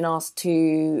I had been asked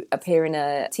to appear in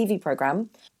a TV program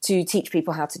to teach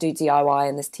people how to do DIY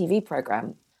in this TV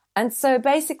program. And so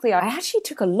basically, I actually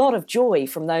took a lot of joy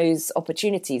from those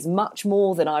opportunities, much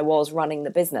more than I was running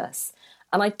the business.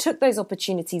 And I took those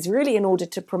opportunities really in order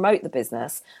to promote the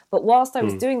business. But whilst I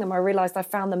was doing them, I realised I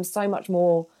found them so much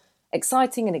more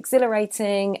exciting and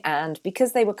exhilarating. And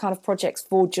because they were kind of projects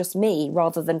for just me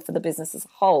rather than for the business as a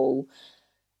whole,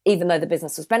 even though the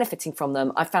business was benefiting from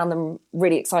them, I found them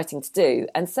really exciting to do.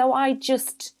 And so I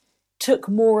just took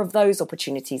more of those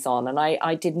opportunities on, and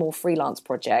I did more freelance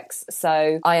projects.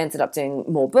 So I ended up doing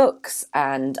more books,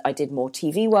 and I did more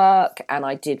TV work, and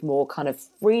I did more kind of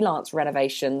freelance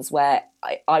renovations where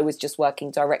I was just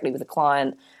working directly with a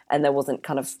client and there wasn't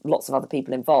kind of lots of other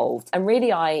people involved. And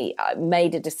really I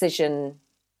made a decision,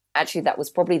 actually that was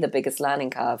probably the biggest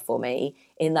learning curve for me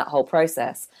in that whole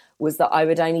process, was that I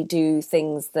would only do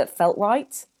things that felt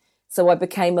right. So I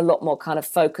became a lot more kind of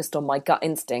focused on my gut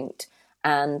instinct,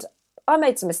 and I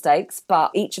made some mistakes, but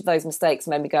each of those mistakes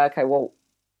made me go, okay, well,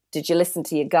 did you listen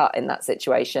to your gut in that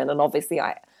situation? And obviously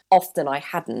I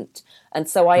hadn't. And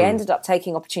so I ended up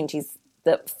taking opportunities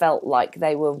that felt like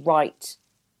they were right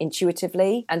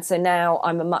intuitively. And so now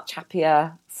I'm a much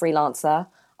happier freelancer.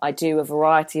 I do a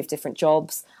variety of different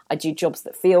jobs. I do jobs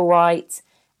that feel right.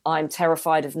 I'm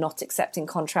terrified of not accepting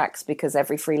contracts because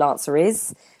every freelancer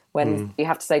is. When you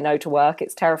have to say no to work,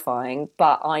 it's terrifying.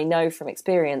 But I know from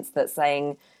experience that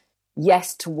saying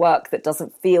yes to work that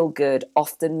doesn't feel good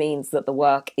often means that the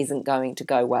work isn't going to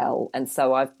go well. And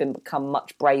so I've become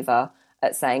much braver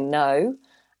at saying no.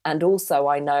 And also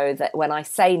I know that when I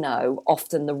say no,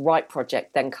 often the right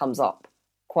project then comes up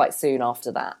quite soon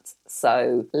after that.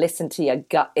 So listen to your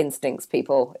gut instincts,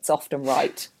 people. It's often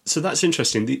right. So that's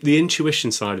interesting, the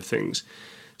intuition side of things.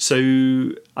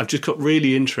 So I've just got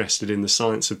really interested in the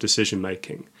science of decision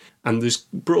making. And there's,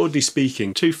 broadly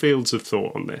speaking, two fields of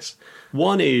thought on this.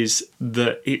 One is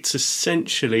that it's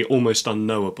essentially almost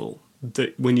unknowable.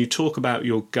 That when you talk about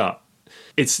your gut,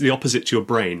 it's the opposite to your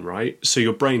brain, right? So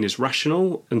your brain is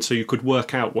rational, and so you could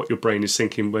work out what your brain is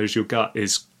thinking, whereas your gut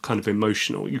is kind of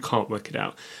emotional. You can't work it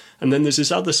out. And then there's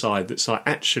this other side that's like,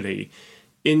 actually,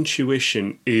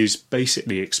 intuition is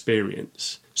basically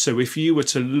experience. So if you were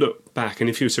to look back and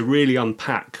if you were to really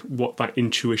unpack what that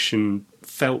intuition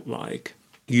felt like,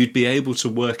 you'd be able to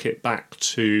work it back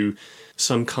to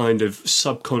some kind of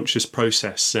subconscious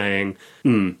process saying,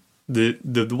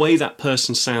 the way that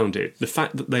person sounded, the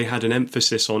fact that they had an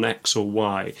emphasis on X or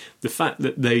Y, the fact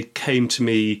that they came to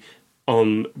me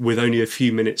on with only a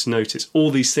few minutes notice,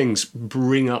 all these things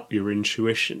bring up your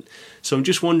intuition. So I'm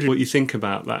just wondering what you think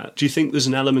about that. Do you think there's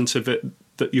an element of it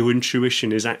that your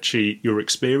intuition is actually your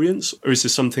experience, or is there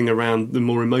something around the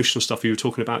more emotional stuff you were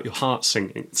talking about, your heart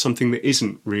singing, something that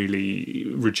isn't really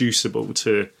reducible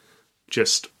to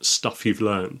just stuff you've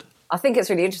learned? I think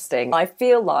it's really interesting. I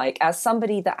feel like as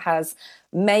somebody that has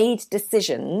made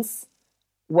decisions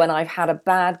when I've had a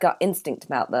bad gut instinct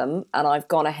about them and I've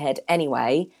gone ahead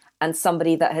anyway, and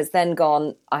somebody that has then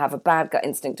gone, I have a bad gut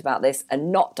instinct about this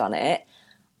and not done it,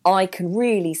 I can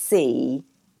really see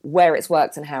where it's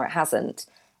worked and how it hasn't.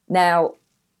 Now,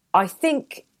 I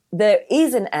think there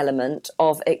is an element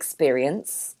of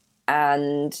experience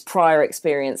and prior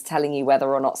experience telling you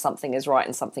whether or not something is right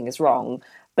and something is wrong.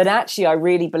 But actually, I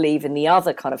really believe in the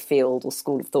other kind of field or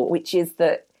school of thought, which is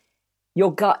that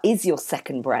your gut is your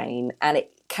second brain and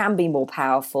it can be more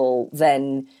powerful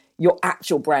than your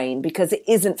actual brain because it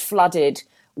isn't flooded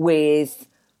with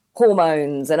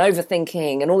hormones and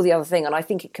overthinking and all the other thing. And I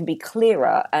think it can be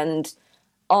clearer. And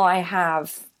I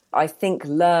have, I think,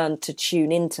 learned to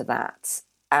tune into that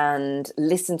and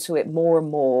listen to it more and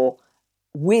more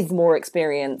with more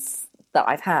experience that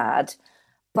I've had.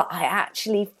 But I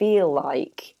actually feel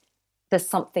like there's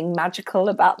something magical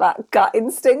about that gut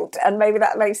instinct. And maybe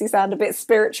that makes you sound a bit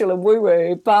spiritual and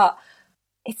woo-woo, but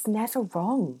it's never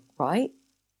wrong, right?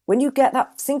 When you get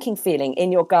that sinking feeling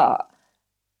in your gut,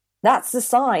 that's the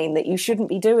sign that you shouldn't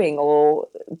be doing or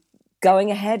going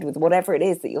ahead with whatever it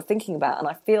is that you're thinking about. And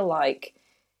I feel like,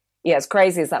 yeah, as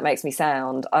crazy as that makes me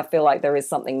sound, I feel like there is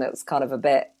something that's kind of a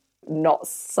bit not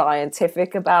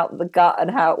scientific about the gut and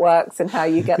how it works and how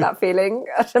you get that feeling.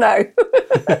 I don't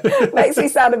know. Makes me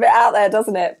sound a bit out there,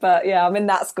 doesn't it? But yeah, I'm in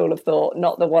that school of thought,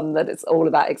 not the one that it's all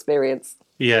about experience.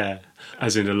 Yeah,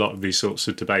 as in a lot of these sorts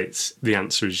of debates, the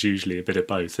answer is usually a bit of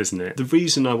both, isn't it? The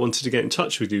reason I wanted to get in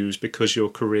touch with you is because your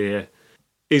career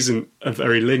isn't a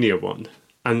very linear one,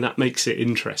 and that makes it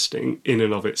interesting in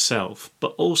and of itself.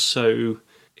 But also,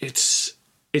 it's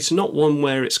not one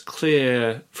where it's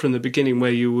clear from the beginning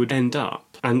where you would end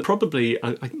up. And probably,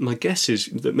 my guess is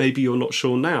that maybe you're not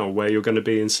sure now where you're going to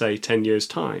be in, say, 10 years'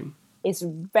 time. It's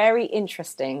very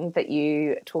interesting that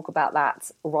you talk about that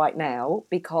right now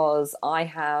because I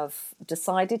have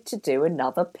decided to do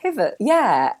another pivot.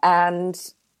 Yeah,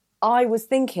 and I was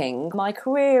thinking my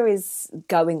career is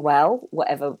going well,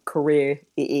 whatever career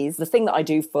it is. The thing that I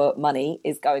do for money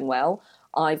is going well.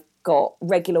 I've got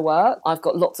regular work, I've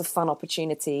got lots of fun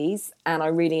opportunities, and I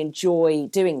really enjoy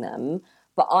doing them.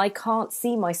 But I can't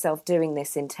see myself doing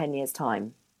this in 10 years'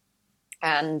 time.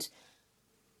 And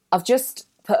I've just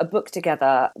put a book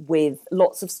together with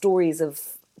lots of stories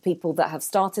of people that have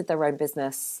started their own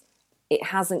business. It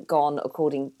hasn't gone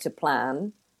according to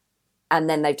plan. And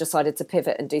then they've decided to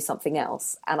pivot and do something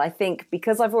else. And I think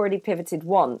because I've already pivoted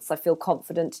once, I feel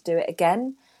confident to do it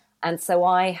again. And so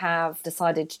I have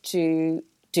decided to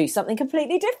do something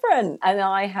completely different. And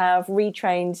I have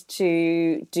retrained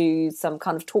to do some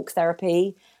kind of talk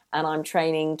therapy, and I'm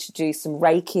training to do some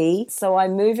Reiki. So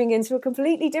I'm moving into a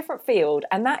completely different field,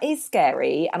 and that is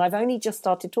scary. And I've only just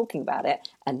started talking about it.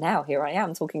 And now here I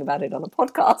am talking about it on a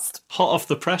podcast. Hot off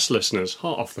the press, listeners.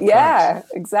 Hot off the press. Yeah,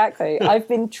 exactly. I've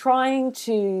been trying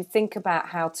to think about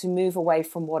how to move away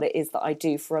from what it is that I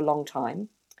do for a long time.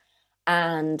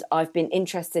 And I've been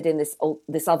interested in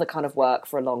this other kind of work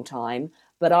for a long time,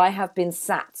 but I have been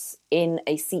sat in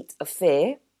a seat of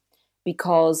fear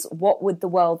because what would the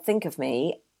world think of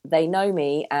me? They know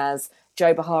me as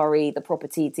Jo Bahari, the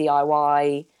property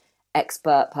DIY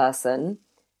expert person.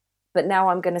 But now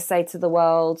I'm going to say to the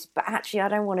world, but actually, I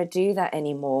don't want to do that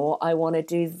anymore. I want to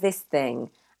do this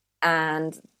thing.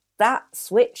 And that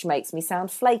switch makes me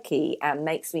sound flaky and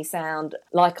makes me sound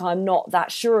like I'm not that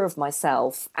sure of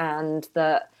myself and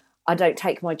that I don't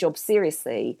take my job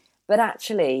seriously. But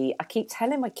actually, I keep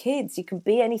telling my kids, you can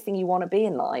be anything you want to be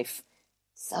in life.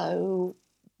 So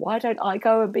why don't I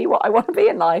go and be what I want to be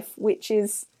in life, which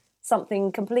is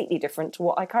something completely different to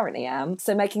what I currently am.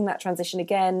 So making that transition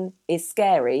again is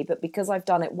scary, but because I've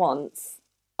done it once,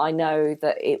 I know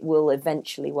that it will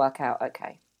eventually work out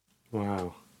okay.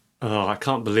 Wow. Oh, I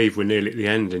can't believe we're nearly at the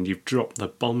end and you've dropped the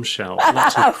bombshell.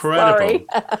 That's incredible.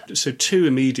 So 2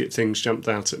 immediate things jumped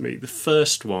out at me. The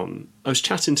first one, I was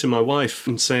chatting to my wife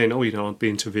and saying, I'd be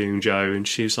interviewing Jo, and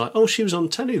she was like, she was on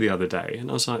telly the other day. And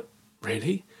I was like,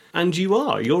 really? And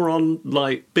you're on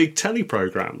like big telly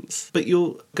programs, but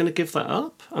you're going to give that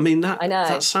up? I mean,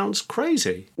 that sounds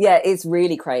crazy. Yeah, it's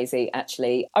really crazy,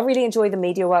 actually. I really enjoy the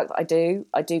media work that I do.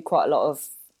 I do quite a lot of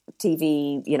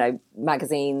TV,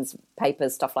 magazines,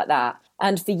 papers, stuff like that.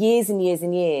 And for years and years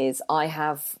and years, I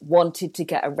have wanted to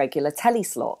get a regular telly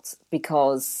slot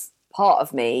because part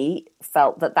of me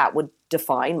felt that would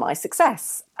define my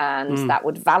success and that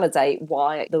would validate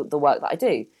why the work that I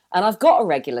do. And I've got a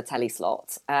regular telly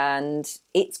slot and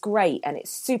it's great and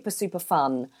it's super, super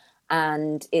fun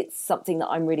and it's something that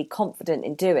I'm really confident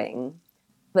in doing.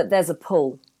 But there's a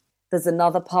pull. There's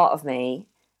another part of me.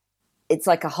 It's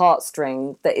like a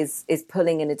heartstring that is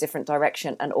pulling in a different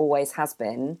direction and always has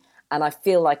been. And I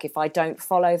feel like if I don't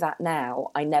follow that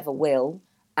now, I never will.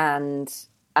 And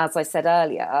as I said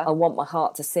earlier, I want my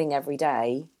heart to sing every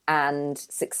day. And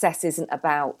success isn't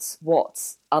about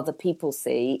what other people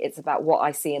see. It's about what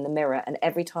I see in the mirror. And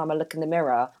every time I look in the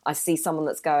mirror, I see someone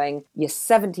that's going, you're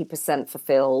 70%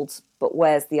 fulfilled, but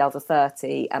where's the other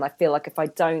 30? And I feel like if I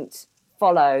don't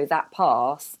follow that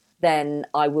path, then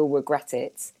I will regret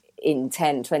it in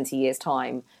 10, 20 years'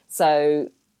 time. So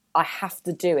I have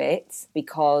to do it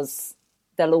because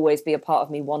there'll always be a part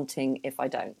of me wanting if I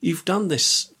don't. You've done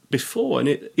this before and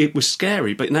it was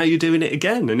scary, but now you're doing it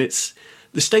again and it's...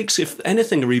 The stakes, if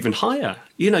anything, are even higher.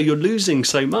 You're losing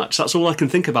so much. That's all I can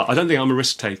think about. I don't think I'm a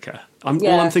risk taker. All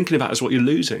I'm thinking about is what you're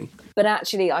losing. But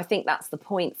actually, I think that's the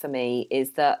point for me,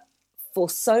 is that for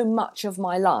so much of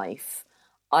my life,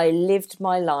 I lived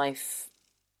my life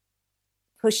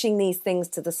pushing these things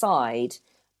to the side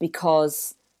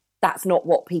because that's not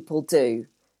what people do.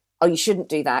 Oh, you shouldn't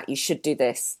do that. You should do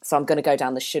this. So I'm going to go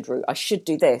down the should route. I should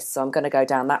do this. So I'm going to go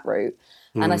down that route.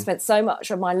 And I spent so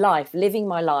much of my life living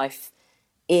my life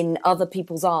in other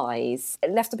people's eyes.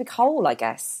 It left a big hole, I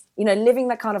guess. Living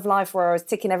that kind of life where I was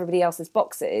ticking everybody else's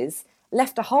boxes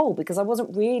left a hole because I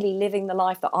wasn't really living the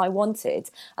life that I wanted.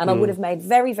 And I would have made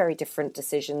very, very different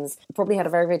decisions, probably had a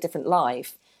very, very different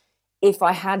life if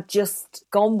I had just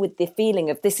gone with the feeling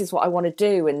of this is what I want to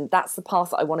do and that's the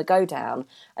path that I want to go down.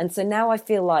 And so now I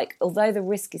feel like, although the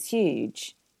risk is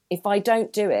huge, if I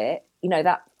don't do it,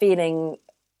 that feeling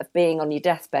of being on your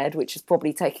deathbed, which is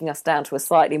probably taking us down to a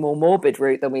slightly more morbid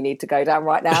route than we need to go down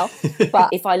right now. But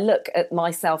if I look at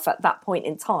myself at that point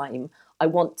in time, I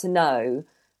want to know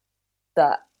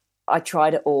that I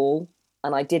tried it all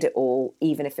and I did it all,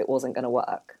 even if it wasn't going to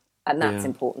work. And that's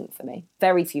important for me.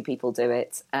 Very few people do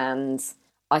it. And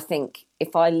I think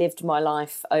if I lived my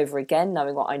life over again,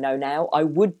 knowing what I know now, I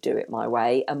would do it my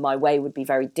way and my way would be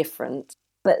very different.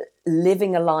 But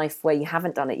living a life where you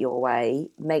haven't done it your way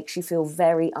makes you feel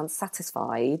very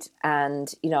unsatisfied.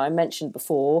 And, I mentioned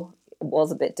before, it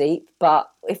was a bit deep,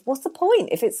 but what's the point?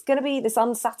 If it's going to be this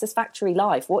unsatisfactory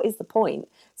life, what is the point?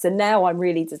 So now I'm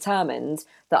really determined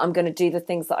that I'm going to do the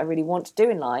things that I really want to do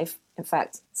in life. In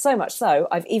fact, so much so,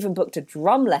 I've even booked a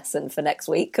drum lesson for next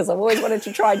week because I've always wanted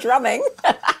to try drumming.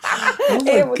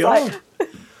 Oh my God.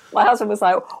 My husband was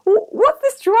like, what's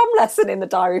this drum lesson in the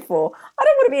diary for? I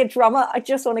don't want to be a drummer. I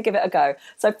just want to give it a go.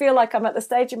 So I feel like I'm at the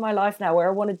stage in my life now where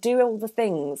I want to do all the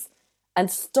things and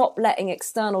stop letting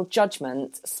external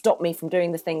judgment stop me from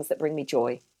doing the things that bring me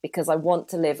joy, because I want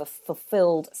to live a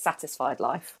fulfilled, satisfied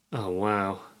life. Oh,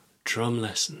 wow. Drum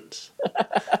lessons.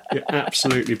 You're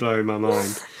absolutely blowing my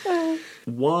mind.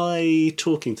 Why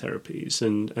talking therapies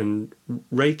and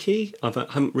Reiki? I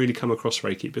haven't really come across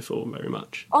Reiki before very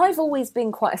much. I've always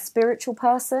been quite a spiritual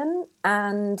person,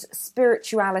 and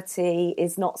spirituality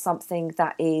is not something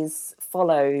that is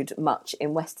followed much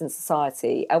in Western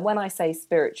society. And when I say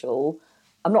spiritual,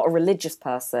 I'm not a religious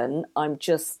person. I'm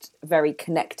just very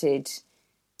connected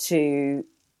to,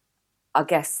 I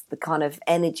guess, the kind of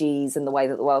energies and the way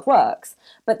that the world works.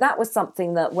 But that was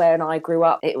something that when I grew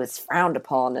up, it was frowned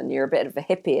upon, and you're a bit of a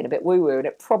hippie and a bit woo-woo, and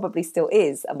it probably still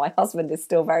is. And my husband is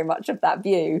still very much of that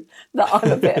view that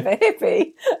I'm a bit of a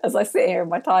hippie as I sit here in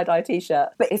my tie-dye T-shirt.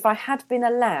 But if I had been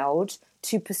allowed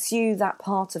to pursue that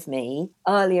part of me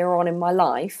earlier on in my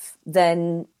life,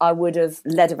 then I would have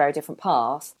led a very different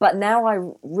path. But now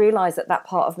I realise that that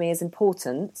part of me is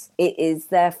important. It is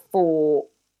therefore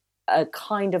a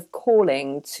kind of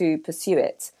calling to pursue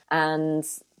it. And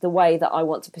the way that I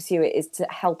want to pursue it is to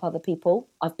help other people.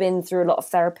 I've been through a lot of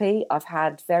therapy. I've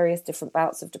had various different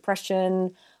bouts of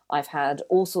depression. I've had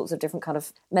all sorts of different kind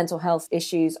of mental health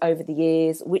issues over the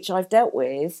years, which I've dealt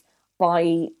with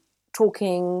by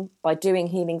talking, by doing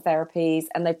healing therapies,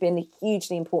 and they've been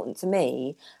hugely important to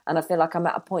me. And I feel like I'm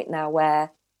at a point now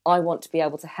where I want to be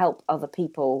able to help other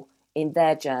people in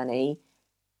their journey,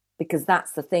 because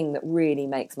that's the thing that really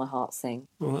makes my heart sing.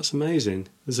 Well, that's amazing.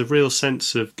 There's a real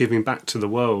sense of giving back to the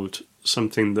world,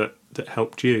 something that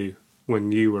helped you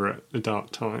when you were at a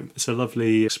dark time. It's a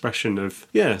lovely expression of,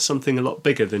 something a lot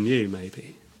bigger than you,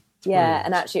 maybe. It's brilliant.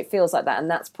 And actually it feels like that.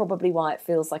 And that's probably why it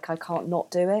feels like I can't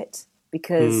not do it,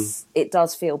 because it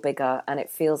does feel bigger and it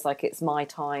feels like it's my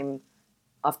time.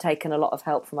 I've taken a lot of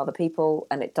help from other people,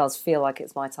 and it does feel like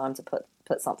it's my time to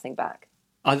put something back.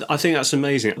 I think that's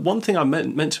amazing. One thing I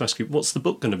meant to ask you, what's the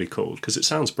book going to be called? Because it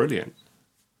sounds brilliant.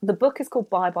 The book is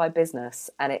called Bye Bye Business,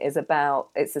 and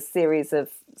it's a series of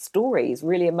stories,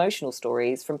 really emotional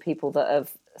stories from people that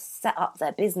have set up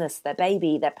their business, their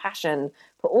baby, their passion,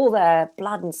 put all their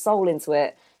blood and soul into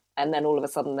it, and then all of a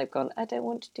sudden they've gone, I don't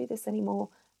want to do this anymore.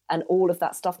 And all of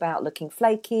that stuff about looking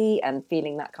flaky and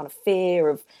feeling that kind of fear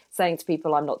of saying to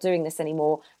people, I'm not doing this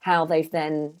anymore, how they've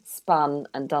then spun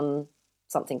and done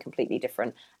something completely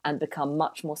different and become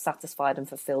much more satisfied and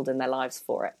fulfilled in their lives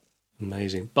for it.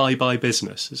 Amazing. Bye Bye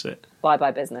Business, is it? Bye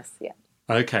Bye Business, yeah.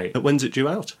 Okay. When's it due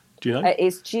out? Do you know?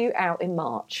 It's due out in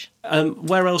March.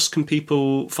 Where else can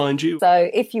people find you? So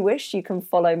if you wish, you can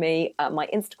follow me at my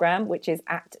Instagram, which is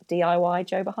at DIY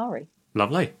Joe Bahari.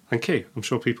 Lovely. Thank you. I'm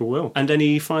sure people will. And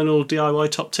any final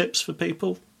DIY top tips for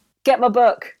people? Get my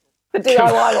book, the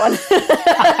DIY one.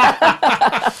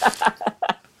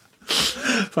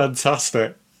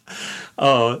 Fantastic.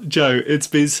 Oh, Joe, it's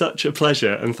been such a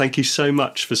pleasure, and thank you so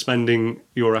much for spending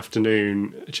your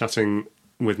afternoon chatting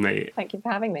with me. Thank you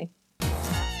for having me.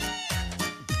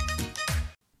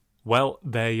 Well,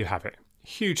 there you have it.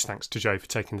 Huge thanks to Joe for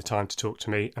taking the time to talk to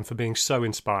me and for being so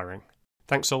inspiring.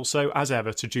 Thanks also, as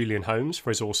ever, to Julian Holmes for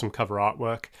his awesome cover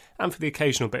artwork and for the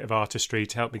occasional bit of artistry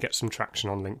to help me get some traction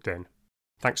on LinkedIn.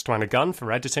 Thanks to Anna Gunn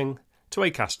for editing, to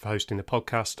Acast for hosting the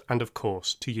podcast, and of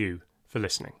course to you for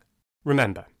listening.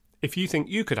 Remember, if you think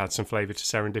you could add some flavour to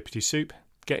Serendipity Soup,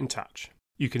 get in touch.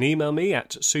 You can email me at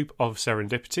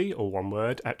soupofserendipity, all one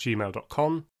word,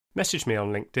 @gmail.com, message me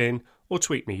on LinkedIn, or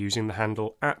tweet me using the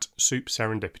handle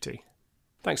 @soupserendipity.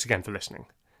 Thanks again for listening,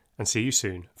 and see you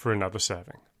soon for another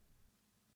serving.